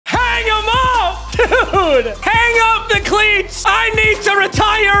Dude, hang up the cleats. I need to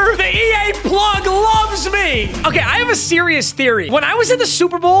retire. The EA plug loves me. Okay, I have a serious theory. When I was at the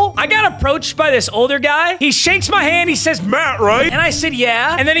Super Bowl, I got approached by this older guy. He shakes my hand. He says, Matt, right? And I said,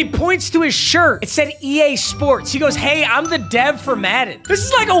 yeah. And then he points to his shirt. It said EA Sports. He goes, hey, I'm the dev for Madden. This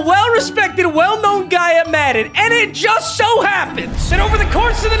is like a well-respected, well-known guy at Madden. And it just so happens that over the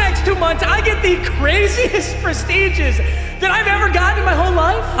course of the next 2 months, I get the craziest prestiges that I've ever gotten in my whole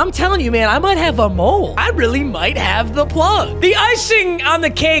life. I'm telling you, man, I might have a mole. I really might have the plug. The icing on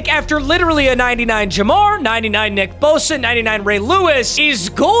the cake after literally a 99 Jamar, 99 Nick Bosa, 99 Ray Lewis is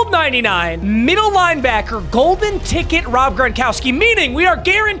gold 99, middle linebacker, golden ticket Rob Gronkowski, meaning we are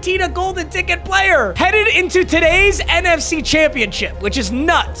guaranteed a golden ticket player headed into today's NFC Championship, which is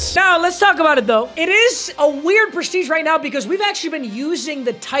nuts. Now, let's talk about it, though. It is a weird prestige right now because we've actually been using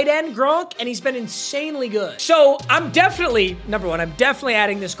the tight end Gronk, and he's been insanely good. So I'm definitely, number one, I'm definitely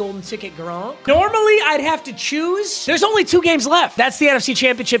adding this golden ticket Gronk. Normally, I'd have to choose. There's only 2 games left. That's the NFC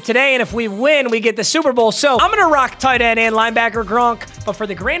Championship today, and if we win, we get the Super Bowl. So I'm gonna rock tight end and linebacker Gronk, but for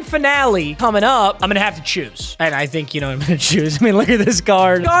the grand finale coming up, I'm gonna have to choose. And I think you know what I'm gonna choose. I mean, look at this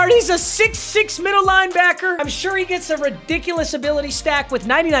card. He's a 6'6" middle linebacker. I'm sure he gets a ridiculous ability stack with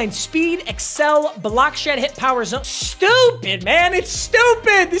 99 speed, excel, block shed, hit power zone. Stupid, man. It's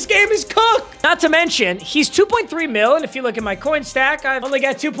stupid. This game is cooked. Not to mention, he's 2.3 mil, and if you look at my coin stack, I've only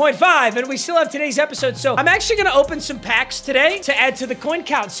got 2.5, and we still have today's episode. So I'm actually gonna open some packs today to add to the coin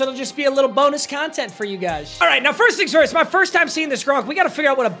count, so it'll just be a little bonus content for you guys. All right, now first things first, my first time seeing this Gronk, we gotta figure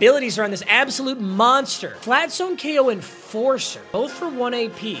out what abilities are on this absolute monster. Flat zone KO Enforcer, both for 1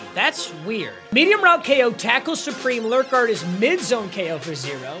 AP. That's weird. Medium route KO, Tackle Supreme, Lurk Artist, mid zone KO for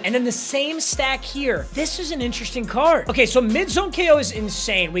 0. And then the same stack here. This is an interesting card. Okay, so mid zone KO is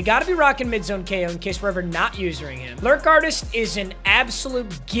insane. We gotta be rocking mid zone KO in case we're ever not using him. Lurk Artist is an absolute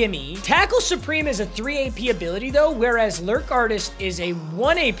gimme. Tackle Supreme is a 3 AP ability though, whereas Lurk Artist is a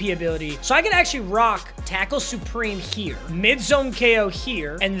 1 AP ability. So I can actually rock Tackle Supreme here, mid zone KO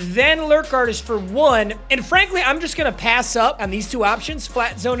here, and then Lurk Artist for 1. And frankly, I'm just gonna pass up on these 2 options.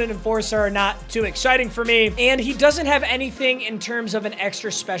 Flat zone and Enforcer are not too exciting for me, and he doesn't have anything in terms of an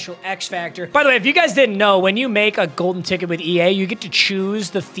extra special X factor. By the way, if you guys didn't know, when you make a golden ticket with EA, you get to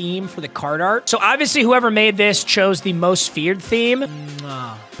choose the theme for the card art. So obviously whoever made this chose the most feared theme.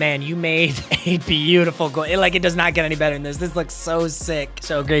 Man, you made a beautiful goal. It does not get any better than this. This looks so sick.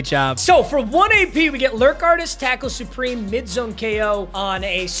 So great job. So for 1 AP, we get Lurk Artist, Tackle Supreme, mid-zone KO on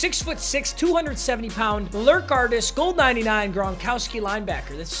a 6'6", 270-pound Lurk Artist, gold 99 Gronkowski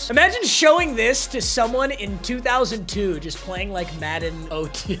linebacker. Imagine showing this to someone in 2002, just playing like Madden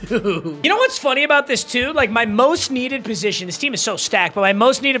 02. You know what's funny about this too? Like my most needed position, this team is so stacked, but my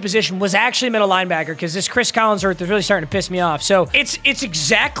most needed position was actually middle linebacker because this Chris Collinsworth is really starting to piss me off. So it's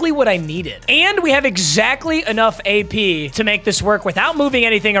exactly what I needed. And we have exactly enough AP to make this work without moving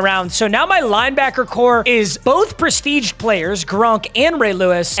anything around. So now my linebacker core is both prestiged players, Gronk and Ray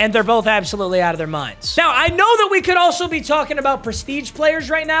Lewis, and they're both absolutely out of their minds. Now, I know that we could also be talking about prestige players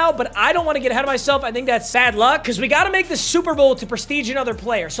right now, but I don't want to get ahead of myself. I think that's bad luck because we got to make the Super Bowl to prestige another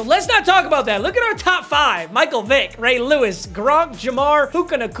player. So let's not talk about that. Look at our top 5. Michael Vick, Ray Lewis, Gronk, Jamar,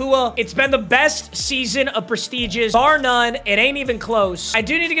 Puka Nacua. It's been the best season of prestiges, bar none. It ain't even close. I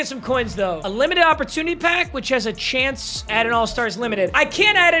do need to get some coins though. A limited opportunity pack, which has a chance at an All-Stars limited. I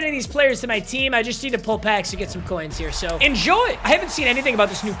can't add any of these players to my team. I just need to pull packs to get some coins here. So enjoy. I haven't seen anything about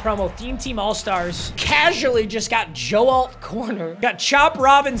this new promo. Theme Team All-Stars. Casually just got Joe Alt Corner. Got Chop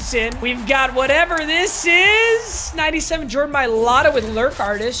Robinson. We've got whatever this is. 97 Jordan Mailata with Lurk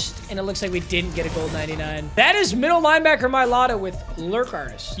Artist. And it looks like we didn't get a gold 99. That is middle linebacker Mailata with Lurk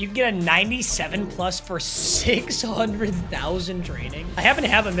Artist. You can get a 97 plus for 600,000 training. I happen to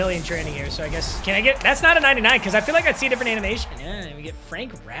have a million training here, so I guess, can I get, that's not a 99 because I feel like I'd see a different animation. Yeah, we get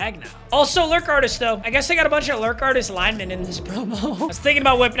Frank Ragnow. Also Lurk Artist though. I guess I got a bunch of Lurk Artist linemen in this promo. I was thinking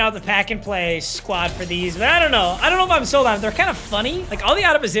about whipping out the pack and play squad for these, but I don't know. I don't know if I'm sold on them. They're kind of funny. Like all the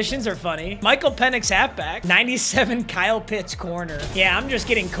out of positions are funny. Michael Penix halfback. 97 Kyle Pitts corner. Yeah, I'm just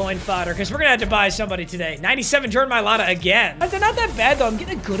getting coin fodder because we're gonna have to buy somebody today. 97 Jordan Mailata again. But they're not that bad though. I'm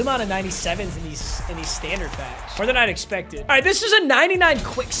getting a good amount of 97s in these standard packs. More than I'd expected. All right, this is a 99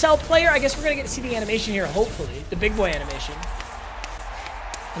 quick sell player. I guess we're gonna get to see the animation here, hopefully. The big boy animation.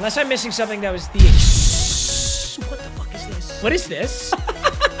 Unless I'm missing something that was the... What the fuck is this? What is this?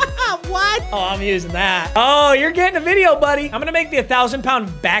 What? Oh, I'm using that. Oh, you're getting a video, buddy. I'm gonna make the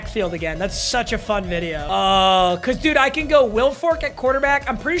 1,000-pound backfield again. That's such a fun video. Oh, because, dude, I can go Will Fork at quarterback.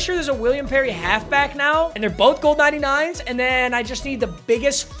 I'm pretty sure there's a William Perry halfback now, and they're both gold 99s, and then I just need the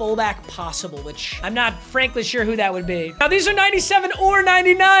biggest fullback possible, which I'm not frankly sure who that would be. Now, these are 97 or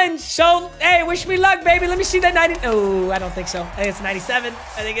 99s, so, hey, wish me luck, baby. Let me see that 90. Oh, I don't think so. I think it's 97.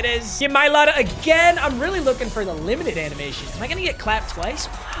 I think it is. Get my Lotta again. I'm really looking for the limited animation. Am I gonna get clapped twice?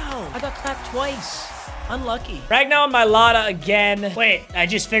 Wow, I got clapped twice. Unlucky. Right now on my Lotta again. Wait, I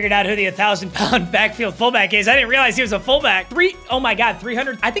just figured out who the 1,000-pound backfield fullback is. I didn't realize he was a fullback. Oh my God,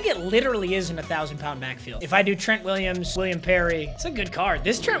 300. I think it literally is an 1,000-pound backfield. If I do Trent Williams, William Perry, it's a good card.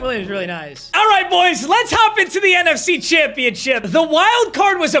 This Trent Williams is really nice. All right, boys, let's hop into the NFC Championship. The wild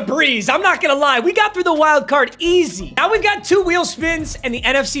card was a breeze. I'm not gonna lie. We got through the wild card easy. Now we've got 2 wheel spins and the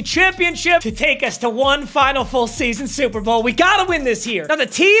NFC Championship to take us to one final full season Super Bowl. We gotta win this here. Now the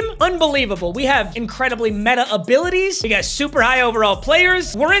team, unbelievable. We have incredibly meta abilities. We got super high overall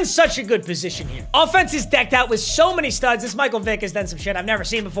players. We're in such a good position here. Offense is decked out with so many studs. This Michael Vick has done some shit I've never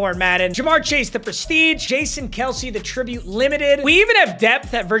seen before in Madden. Jamar Chase, the Prestige. Jason Kelsey, the Tribute Limited. We even have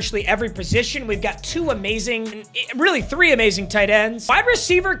depth at virtually every position. We've got 2 amazing, really 3 amazing tight ends. Wide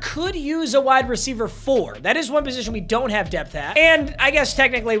receiver could use a wide receiver 4. That is one position we don't have depth at. And I guess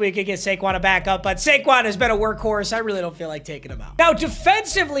technically we could get Saquon a backup, but Saquon has been a workhorse. I really don't feel like taking him out. Now,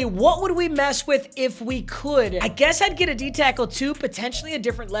 defensively, what would we mess with if we could? I guess I'd get a D-tackle too, potentially a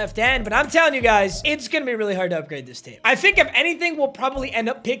different left end, but I'm telling you guys, it's gonna be really hard to upgrade this team. I think if anything, we'll probably end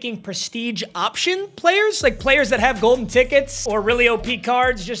up picking prestige option players, like players that have golden tickets or really OP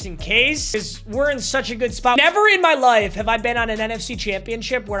cards just in case, because we're in such a good spot. Never in my life have I been on an NFC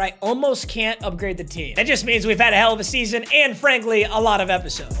championship where I almost can't upgrade the team. That just means we've had a hell of a season and frankly, a lot of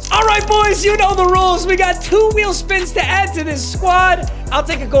episodes. All right, boys, you know the rules. We got 2 wheel spins to add to this squad. I'll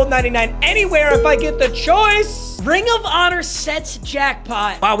take a gold 99 anywhere if I get the choice. Ring of Honor sets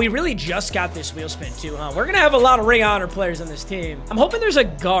jackpot. Wow, we really just got this wheel spin too, huh? We're gonna have a lot of Ring of Honor players on this team. I'm hoping there's a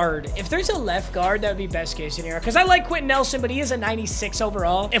guard. If there's a left guard, that would be best case scenario, because I like Quentin Nelson, but he is a 96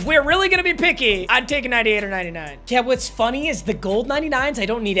 overall. If we're really gonna be picky, I'd take a 98 or 99. Yeah, what's funny is the gold 99s, I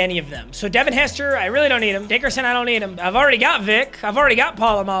don't need any of them. So Devin Hester, I really don't need him. Dickerson, I don't need him. I've already got Vic. I've already got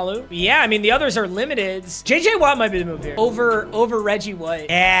Polamalu. Yeah, I mean, the others are limiteds. JJ Watt might be the move here. Over Reggie White.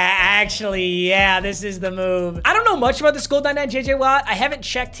 Yeah, actually, yeah, this is the move. I don't know much about this gold 99 JJ Watt. I haven't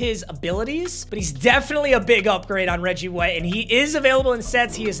checked his abilities, but he's definitely a big upgrade on Reggie White, and he is available in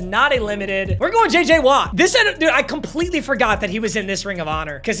sets. He is not a limited. We're going JJ Watt. This, dude, I completely forgot that he was in this Ring of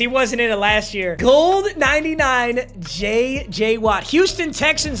Honor because he wasn't in it last year. Gold 99 JJ Watt, Houston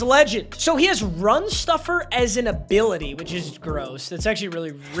Texans legend. So he has Run Stuffer as an ability, which is gross. That's actually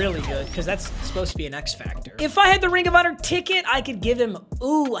really, really good because that's supposed to be an X factor. If I had the Ring of Honor ticket, I could give him,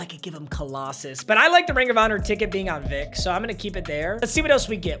 I could give him Colossus, but I like the Ring of Honor ticket being on Vic, so I'm gonna keep it there. Let's see what else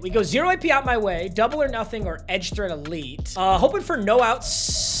we get. We go 0 IP out my way, double or nothing, or edge threat elite. Hoping for no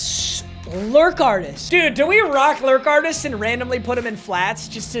outs. Lurk Artist. Dude, do we rock Lurk Artist and randomly put him in flats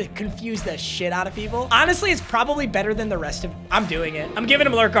just to confuse the shit out of people? Honestly, it's probably better than the rest of... I'm doing it. I'm giving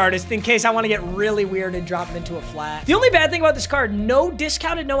him Lurk Artist in case I want to get really weird and drop him into a flat. The only bad thing about this card, no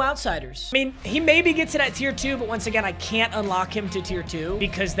discounted, no outsiders. I mean, he maybe gets it at tier 2, but once again, I can't unlock him to tier 2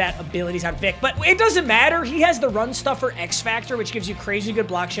 because that ability's on Vic. But it doesn't matter. He has the Run Stuffer X Factor, which gives you crazy good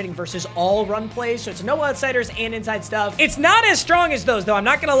block shedding versus all run plays. So it's no outsiders and inside stuff. It's not as strong as those, though. I'm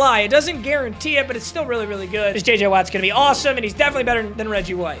not gonna lie. It doesn't guarantee it, but it's still really, really good. This JJ Watt's gonna be awesome, and he's definitely better than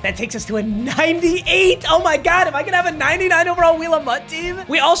Reggie White. That takes us to a 98. Oh my God, am I gonna have a 99 overall Wheel of MUT team?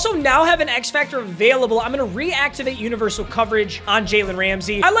 We also now have an X Factor available. I'm gonna reactivate universal coverage on Jalen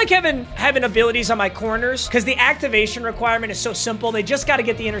Ramsey. I like having abilities on my corners because the activation requirement is so simple. They just gotta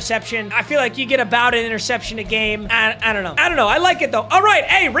get the interception. I feel like you get about an interception a game. I don't know. I like it though. All right,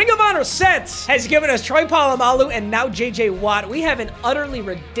 hey, Ring of Honor sets has given us Troy Polamalu and now JJ Watt. We have an utterly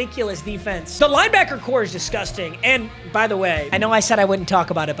ridiculous defense. The linebacker core is disgusting. And by the way, I know I said I wouldn't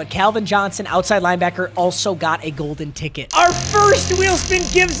talk about it, but Calvin Johnson, outside linebacker, also got a golden ticket. Our first wheel spin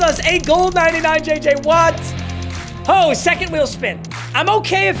gives us a gold 99 JJ Watt. Oh, second wheel spin. I'm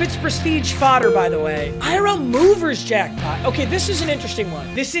okay if it's prestige fodder, by the way. IRL Movers jackpot. Okay, this is an interesting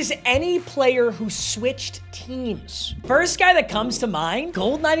one. This is any player who switched teams. First guy that comes to mind,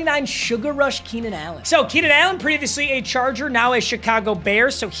 gold 99 Sugar Rush Keenan Allen. So Keenan Allen, previously a Charger, now a Chicago Bear,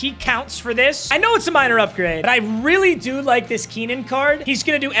 so he counts for this. I know it's a minor upgrade, but I really do like this Keenan card. He's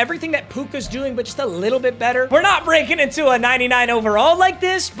gonna do everything that Puka's doing, but just a little bit better. We're not breaking into a 99 overall like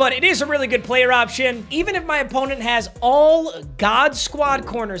this, but it is a really good player option. Even if my opponent has all God's squad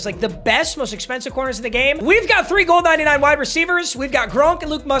corners, like the best, most expensive corners in the game. We've got 3 gold 99 wide receivers. We've got Gronk and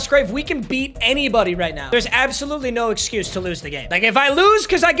Luke Musgrave. We can beat anybody right now. There's absolutely no excuse to lose the game. Like, if I lose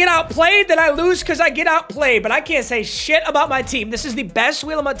because I get outplayed, then I lose because I get outplayed. But I can't say shit about my team. This is the best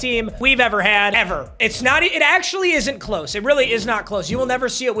Wheel of MUT team we've ever had, ever. It's not, it actually isn't close. It really is not close. You will never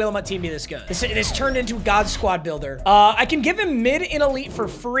see a Wheel of MUT team be this good. It has turned into God's squad builder. I can give him mid and elite for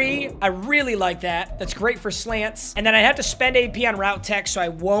free. I really like that. That's great for slants. And then I have to spend AP on route tech, so I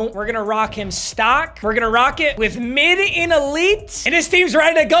won't. We're gonna rock him stock. We're gonna rock it with mid and elite. And his team's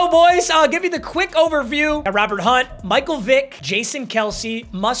ready to go, boys. I'll give you the quick overview. Robert Hunt, Michael Vick, Jason Kelsey,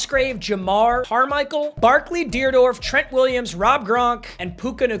 Musgrave, Jamar, Carmichael, Barkley, Deerdorf, Trent Williams, Rob Gronk, and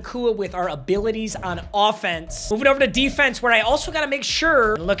Puka Nacua with our abilities on offense. Moving over to defense, where I also gotta make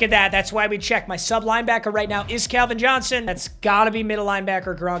sure, look at that, that's why we check. My sub linebacker right now is Calvin Johnson. That's gotta be middle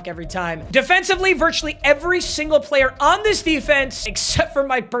linebacker Gronk every time. Defensively, virtually every single player on this defense, except for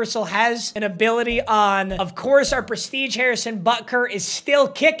Mike Purcell, has an ability on. Of course, our prestige Harrison Butker is still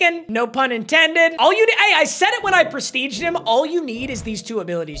kicking. No pun intended. All you need, hey, I said it when I prestiged him. All you need is these 2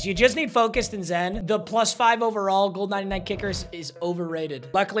 abilities. You just need Focused and Zen. The +5 overall gold 99 kickers is overrated.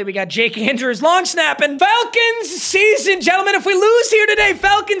 Luckily, we got Jake Andrews long snapping. Falcons season, gentlemen. If we lose here today,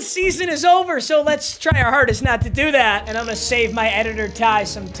 Falcons season is over. So let's try our hardest not to do that. And I'm gonna save my editor Ty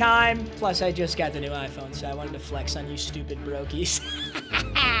some time. Plus, I just got the new iPhone, so I wanted to flex on you stupid brokies.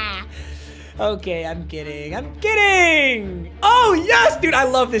 Okay, I'm kidding. I'm kidding. Oh, yes, dude. I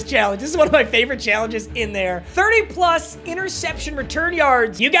love this challenge. This is one of my favorite challenges in there. 30+ interception return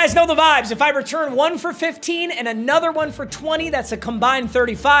yards. You guys know the vibes. If I return 1 for 15 and another 1 for 20, that's a combined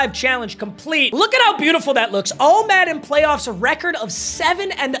 35. Challenge complete. Look at how beautiful that looks. All Madden playoffs, a record of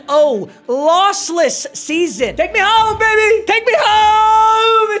 7-0. Lossless season. Take me home, baby. Take me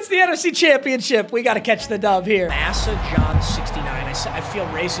home. It's the NFC Championship. We got to catch the dub here. Massa John 69. I feel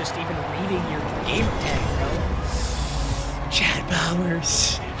racist even reading your gamer tag, bro. Chad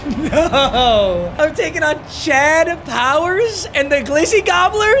Powers. No. I'm taking on Chad Powers and the Glizzy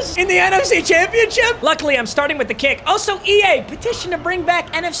Gobblers in the NFC Championship. Luckily, I'm starting with the kick. Also, EA, petition to bring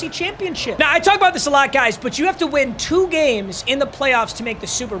back NFC Championship. Now, I talk about this a lot, guys, but you have to win 2 games in the playoffs to make the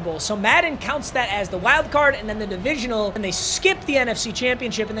Super Bowl. So Madden counts that as the wild card and then the divisional, and they skip the NFC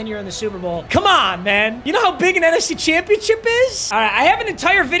Championship, and then you're in the Super Bowl. Come on, man. You know how big an NFC Championship is? All right, I have an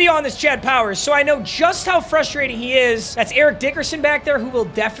entire video on this Chad Powers, so I know just how frustrating he is. That's Eric Dickerson back there, who will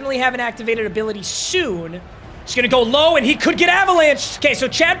definitely have an activated ability soon. He's gonna go low and he could get avalanched. Okay, so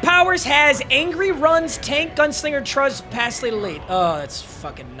Chad Powers has Angry Runs, Tank, Gunslinger, Trust, Pass Lead Elite. Oh, that's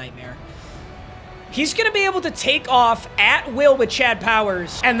fucking nightmare. He's gonna be able to take off at will with Chad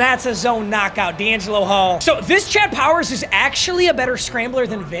Powers, and that's a zone knockout, D'Angelo Hall. So this Chad Powers is actually a better scrambler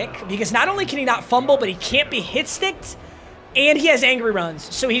than Vic, because not only can he not fumble, but he can't be hit-sticked, and he has Angry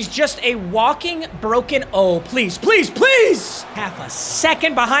Runs. So he's just a walking broken, oh, please, please, please! Half a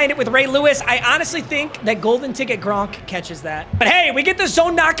second behind it with Ray Lewis. I honestly think that Golden Ticket Gronk catches that. But hey, we get the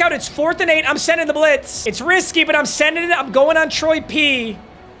zone knockout. It's 4th and 8. I'm sending the blitz. It's risky, but I'm sending it. I'm going on Troy P.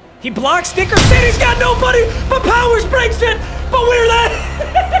 He blocks Dickerson. He's got nobody, but Powers breaks it. But we're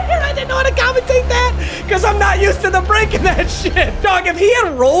that. I didn't know how to commentate that because I'm not used to the breaking that shit. Dog, if he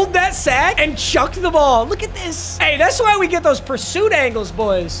had rolled that sack and chucked the ball, look at this. Hey, that's why we get those pursuit angles,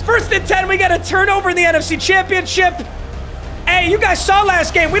 boys. 1st and 10, we got a turnover in the NFC Championship. Hey, you guys saw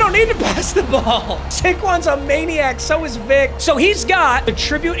last game. We don't need to pass the ball. Saquon's a maniac. So is Vic. So he's got the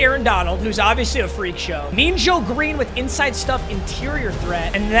tribute Aaron Donald, who's obviously a freak show. Mean Joe Green with inside stuff, interior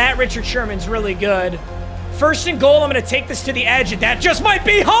threat. And that Richard Sherman's really good. 1st and goal, I'm gonna take this to the edge, and that just might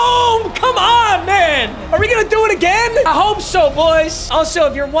be home! Come on, man! Are we gonna do it again? I hope so, boys. Also,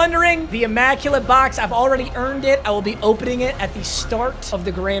 if you're wondering, the Immaculate Box, I've already earned it. I will be opening it at the start of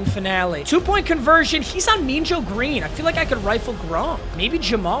the grand finale. 2-point conversion, he's on Mean Joe Green. I feel like I could rifle Gronk. Maybe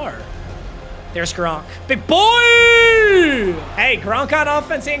Jamar. There's Gronk. Big boy! Hey, Gronk on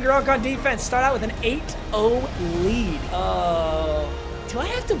offense and Gronk on defense. Start out with an 8-0 lead. Oh. Do I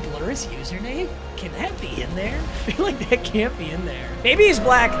have to blur his username? Can that be in there? I feel like that can't be in there. Maybe he's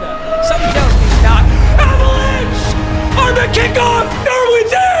black, though. Something tells me he's not. Avalanche! On the kickoff!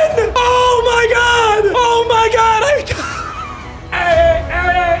 Darwin's in! Oh, my God! Oh, my God!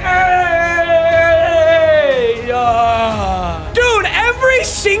 Dude, every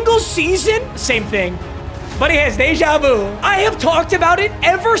single season, same thing. But he has deja vu. I have talked about it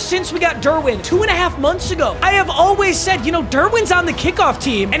ever since we got Derwin 2.5 months ago. I have always said, you know, Derwin's on the kickoff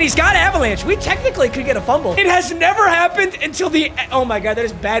team and he's got Avalanche. We technically could get a fumble. It has never happened until the, oh my God, that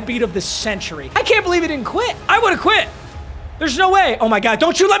is bad beat of the century. I can't believe he didn't quit. I would have quit. There's no way. Oh my God,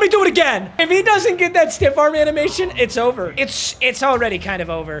 don't you let me do it again. If he doesn't get that stiff arm animation, it's over. It's already kind of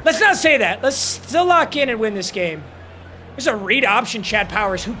over. Let's not say that. Let's still lock in and win this game. There's a read option, Chad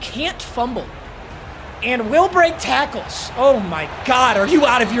Powers, who can't fumble and will break tackles. Oh my God, are you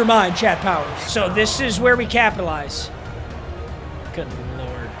out of your mind, Chad Powers? So this is where we capitalize. Good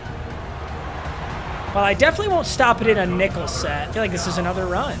Lord. Well, I definitely won't stop it in a nickel set. I feel like this is another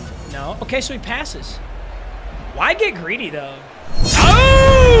run. No? Okay, so he passes. Why get greedy, though?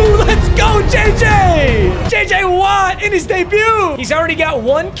 Oh, let's go, JJ! JJ Watt in his debut. He's already got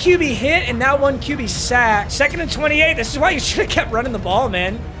 1 QB hit and now 1 QB sack. 2nd and 28. This is why you should have kept running the ball,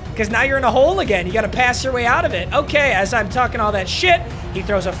 man. Because now you're in a hole again. You got to pass your way out of it. Okay, as I'm talking all that shit, he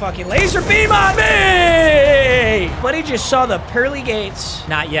throws a fucking laser beam on me! But he just saw the pearly gates.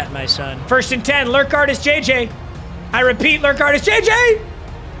 Not yet, my son. 1st and 10. Lurk guard is JJ. I repeat, lurk guard is JJ.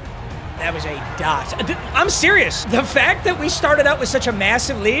 That was a dot. I'm serious. The fact that we started out with such a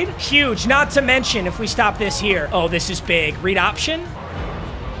massive lead, huge. Not to mention if we stop this here. Oh, this is big. Read option.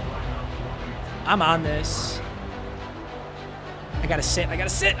 I'm on this. I gotta sit. I gotta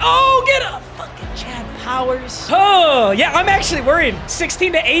sit. Oh, get up. Fucking Chad Powers. Oh, yeah, I'm actually worried.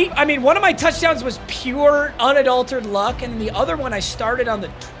 16-8. I mean, one of my touchdowns was pure, unadulterated luck, and the other one I started on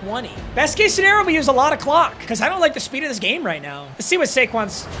the 20. Best case scenario, we use a lot of clock, because I don't like the speed of this game right now. Let's see what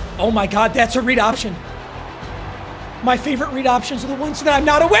Saquon's... Oh my God, that's a read option. My favorite read options are the ones that I'm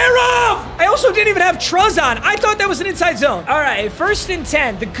not aware of. I also didn't even have Truz on. I thought that was an inside zone. All right, 1st and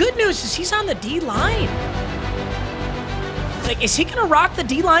 10. The good news is he's on the D-line. Like, is he gonna rock the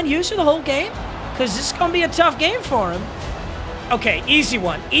D-line user the whole game? Because this is gonna be a tough game for him. Okay, easy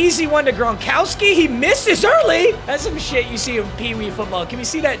one. Easy one to Gronkowski. He misses early. That's some shit you see in Pee Wee football. Can we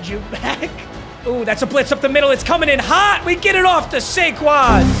see that juke back? Ooh, that's a blitz up the middle. It's coming in hot. We get it off to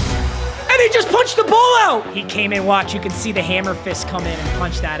Saquon. And he just punched the ball out. He came in, watch. You can see the hammer fist come in and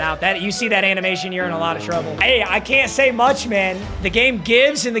punch that out. You see that animation, you're in a lot of trouble. Hey, I can't say much, man. The game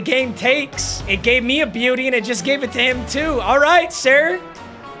gives and the game takes. It gave me a beauty and it just gave it to him too. All right, sir.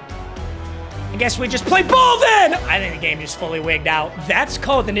 I guess we just play ball then. I think the game just fully wigged out. That's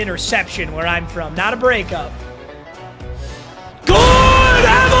called an interception where I'm from, not a breakup. Good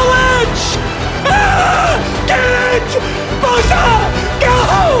avalanche! Ah, get it! Bosa!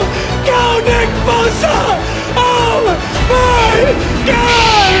 Go! Go, Nick Bosa! Oh my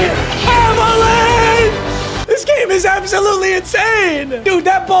God! Avalanche! This game is absolutely insane! Dude,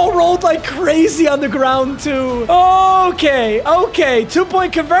 that ball rolled like crazy on the ground too. Okay, okay,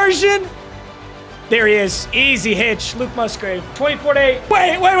 2-point conversion. There he is. Easy hitch. Luke Musgrave. 24-8.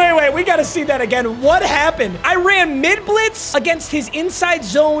 Wait. We got to see that again. What happened? I ran mid-blitz against his inside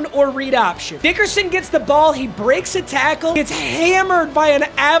zone or read option. Dickerson gets the ball. He breaks a tackle. Gets hammered by an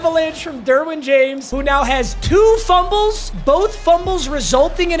avalanche from Derwin James, who now has 2 fumbles, both fumbles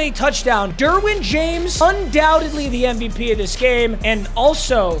resulting in a touchdown. Derwin James, undoubtedly the MVP of this game and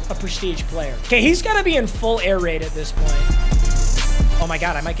also a prestige player. Okay, he's got to be in full air raid at this point. Oh my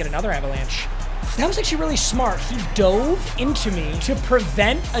God, I might get another avalanche. That was actually really smart. He dove into me to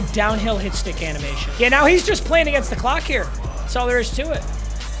prevent a downhill hit stick animation. Yeah, now he's just playing against the clock here. That's all there is to it.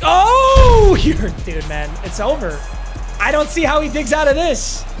 Oh, dude, man, it's over. I don't see how he digs out of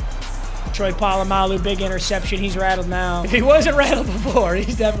this. Troy Polamalu, big interception. He's rattled now. If he wasn't rattled before,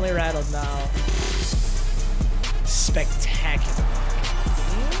 he's definitely rattled now. Spectacular.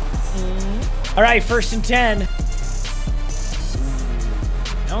 All right, 1st and 10.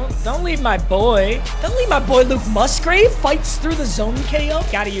 Don't leave my boy. Don't leave my boy Luke Musgrave. Fights through the zone KO.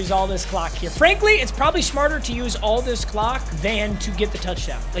 Got to use all this clock here. Frankly, it's probably smarter to use all this clock than to get the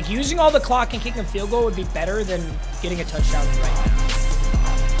touchdown. Like, using all the clock and kicking a field goal would be better than getting a touchdown right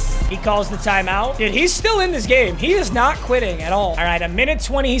now. He calls the timeout. Dude, he's still in this game. He is not quitting at all. All right,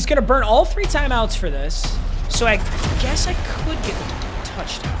 1:20. He's going to burn all 3 timeouts for this. So I guess I could get the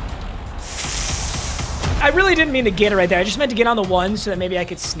touchdown. I really didn't mean to get it right there. I just meant to get on the 1 so that maybe I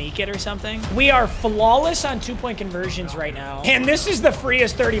could sneak it or something. We are flawless on 2-point conversions right now. And this is the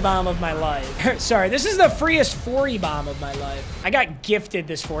freest 30 bomb of my life. Sorry, this is the freest 40 bomb of my life. I got gifted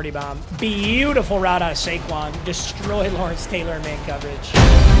this 40 bomb. Beautiful route out of Saquon. Destroy Lawrence Taylor in man coverage.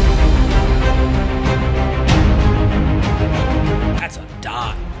 That's a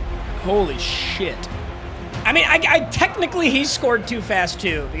dot. Holy shit. I mean, I technically, he scored too fast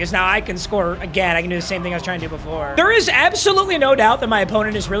too, because now I can score again. I can do the same thing I was trying to do before. There is absolutely no doubt that my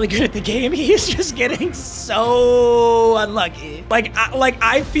opponent is really good at the game. He is just getting so unlucky. Like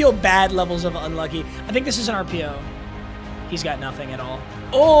I feel bad levels of unlucky. I think this is an RPO. He's got nothing at all.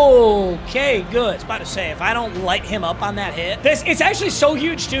 Okay, good. I was about to say, if I don't light him up on that hit. It's actually so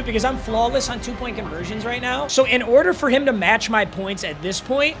huge, too, because I'm flawless on 2-point conversions right now. So in order for him to match my points at this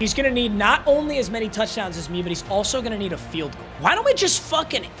point, he's going to need not only as many touchdowns as me, but he's also going to need a field goal. Why don't we just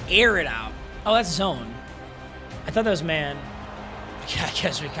fucking air it out? Oh, that's zone. I thought that was man. Yeah, I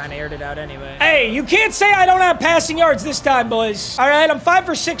guess we kind of aired it out anyway. Hey, you can't say I don't have passing yards this time, boys. All right, I'm 5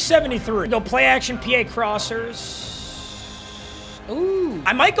 for 673. Go play action PA crossers. Ooh,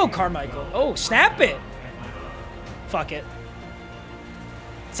 I might go Carmichael. Oh, snap it. Fuck it.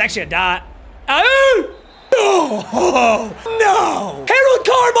 It's actually a dot. Oh! No! No! Harold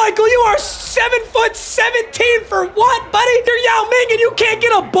Carmichael, you are 7'17" for what, buddy? You're Yao Ming and you can't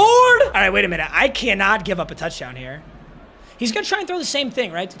get a board? All right, wait a minute. I cannot give up a touchdown here. He's gonna try and throw the same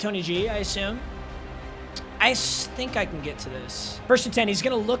thing, right? To Tony G, I assume. I think I can get to this. 1st and 10, he's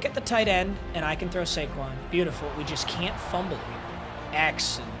gonna look at the tight end and I can throw Saquon. Beautiful, we just can't fumble here.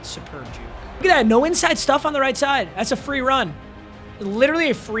 Excellent, superb juke. Look at that, no inside stuff on the right side. That's a free run. Literally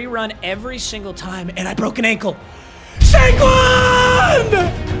a free run every single time, and I broke an ankle.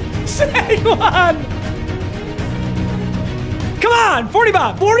 Saquon! Saquon! Come on, 40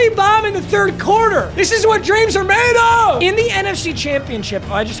 bomb. 40 bomb in the 3rd quarter. This is what dreams are made of. In the NFC Championship,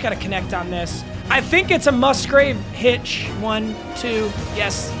 oh, I just got to connect on this. I think it's a Musgrave hitch. 1, 2,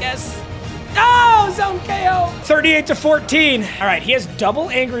 yes, yes. Oh, zone KO. 38-14. All right, he has double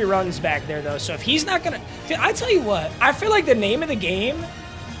angry runs back there, though. So if he's not going to... Dude, I tell you what. I feel like the name of the game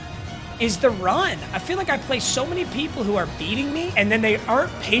is the run. I feel like I play so many people who are beating me, and then they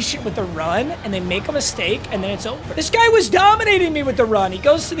aren't patient with the run, and they make a mistake, and then it's over. This guy was dominating me with the run. He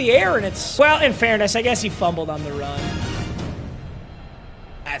goes to the air, and it's... Well, in fairness, I guess he fumbled on the run.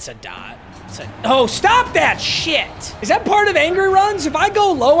 That's a dot. Oh, stop that shit. Is that part of angry runs? If I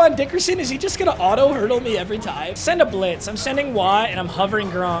go low on Dickerson, is he just going to auto hurdle me every time? Send a blitz. I'm sending Watt, and I'm hovering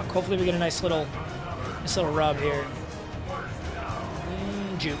Gronk. Hopefully we get a nice little rub here.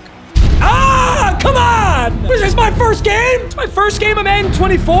 Juke. Ah, come on. This is my first game. It's my first game of Madden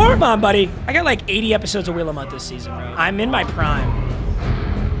 24. Come on, buddy. I got like 80 episodes of Wheel of MUT this season, bro. I'm in my prime.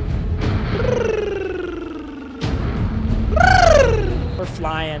 We're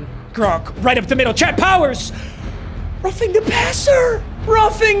flying. Gronk, right up the middle. Chat Powers. Roughing the passer.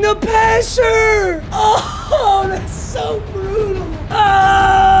 Roughing the passer. Oh, that's so brutal.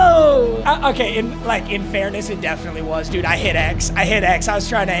 Oh. Okay, in fairness, it definitely was. Dude, I hit X. I was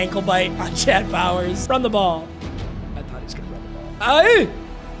trying to ankle bite on Chat Powers. Run the ball. I thought he was going to run the ball.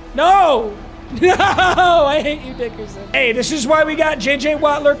 No. No, I hate you, Dickerson. Hey, this is why we got JJ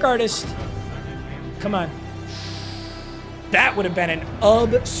Watt Lurk Artist. Come on. That would have been an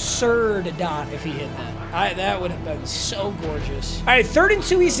absurd dot if he hit that. That would have been so gorgeous. All right, 3rd and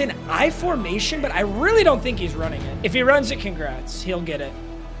 2, he's in I formation, but I really don't think he's running it. If he runs it, congrats. He'll get it.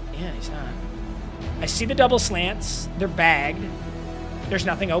 Yeah, he's not. I see the double slants. They're bagged. There's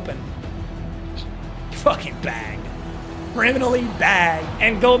nothing open. Fucking bagged. Criminally bagged.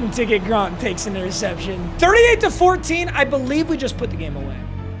 And Golden Ticket Gronk takes an interception. 38-14, I believe we just put the game away.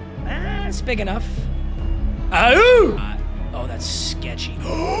 That's big enough. Oh, that's sketchy.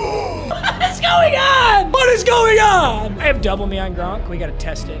 What is going on? What is going on? I have double me on Gronk. We got to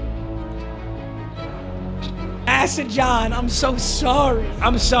test it. Acid John, I'm so sorry.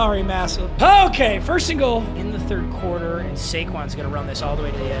 I'm sorry, Massive. Okay, 1st and goal in the 3rd quarter, and Saquon's going to run this all the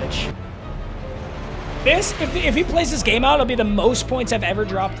way to the edge. This, if he plays this game out, it'll be the most points I've ever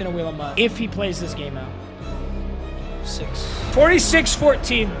dropped in a Wheel of MUT. If he plays this game out.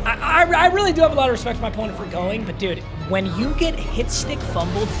 46-14. I really do have a lot of respect for my opponent for going, but dude, when you get hit stick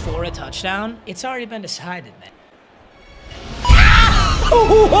fumbled for a touchdown, it's already been decided, man.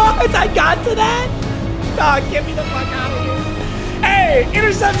 What? I got to that? Oh, get me the fuck out of here. Hey,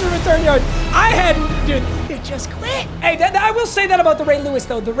 interception return yards. Dude, it just quit. Hey, I will say that about the Ray Lewis,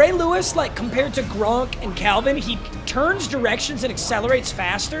 though. The Ray Lewis, like, compared to Gronk and Calvin, he turns directions and accelerates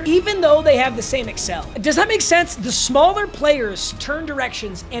faster, even though they have the same accel. Does that make sense? The smaller players turn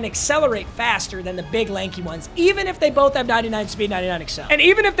directions and accelerate faster than the big, lanky ones, even if they both have 99 speed, 99 accel. And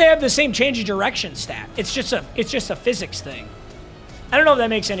even if they have the same change of direction stat. It's just a physics thing. I don't know if that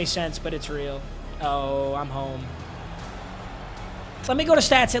makes any sense, but it's real. Oh, I'm home. Let me go to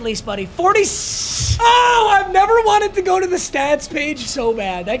stats at least, buddy. 40. Oh, I've never wanted to go to the stats page so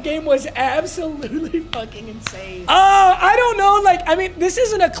bad. That game was absolutely fucking insane. Oh, I don't know. Like, I mean, this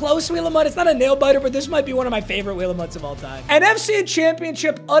isn't a close Wheel of MUT. It's not a nail biter, but this might be one of my favorite Wheel of MUTs of all time. NFC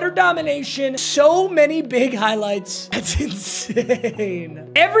Championship, utter domination. So many big highlights. That's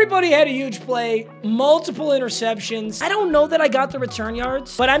insane. Everybody had a huge play, multiple interceptions. I don't know that I got the return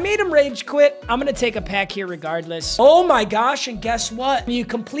yards, but I made him rage quit. I'm going to take a pack here regardless. Oh my gosh. And guess what? When you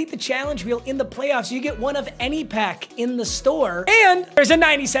complete the challenge wheel in the playoffs, you get one of any pack in the store. And there's a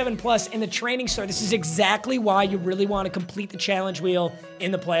 97 plus in the training store. This is exactly why you really want to complete the challenge wheel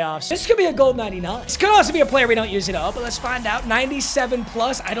in the playoffs. This could be a gold 99. This could also be a player we don't use it up, but let's find out. 97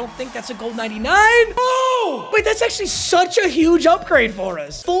 plus. I don't think that's a gold 99. Oh, wait, that's actually such a huge upgrade for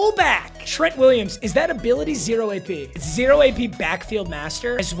us. Fullback. Trent Williams. Is that ability 0 AP? It's 0 AP backfield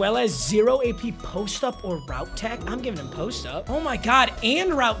master, as well as 0 AP post up or route tech. I'm giving him post up. Oh my God,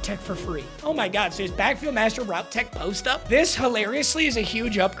 and route tech for free. Oh my God, so his backfield master, route tech, post up. This hilariously is a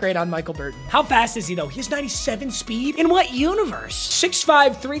huge upgrade on Michael Burton. How fast is he though? He has 97 speed? In what universe? 6'5",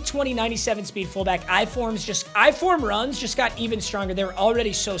 320, 97 speed fullback. I-form runs just got even stronger. They were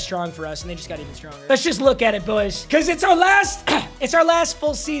already so strong for us and they just got even stronger. Let's just look at it, boys, because it's our last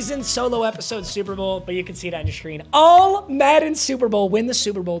full season solo episode Super Bowl, but you can see it on your screen. All Madden Super Bowl, win the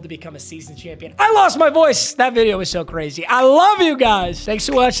Super Bowl to become a season champion. I lost my voice. That video was so crazy. I love you guys. Thanks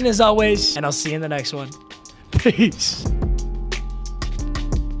for watching as always, and I'll see you in the next one. Peace.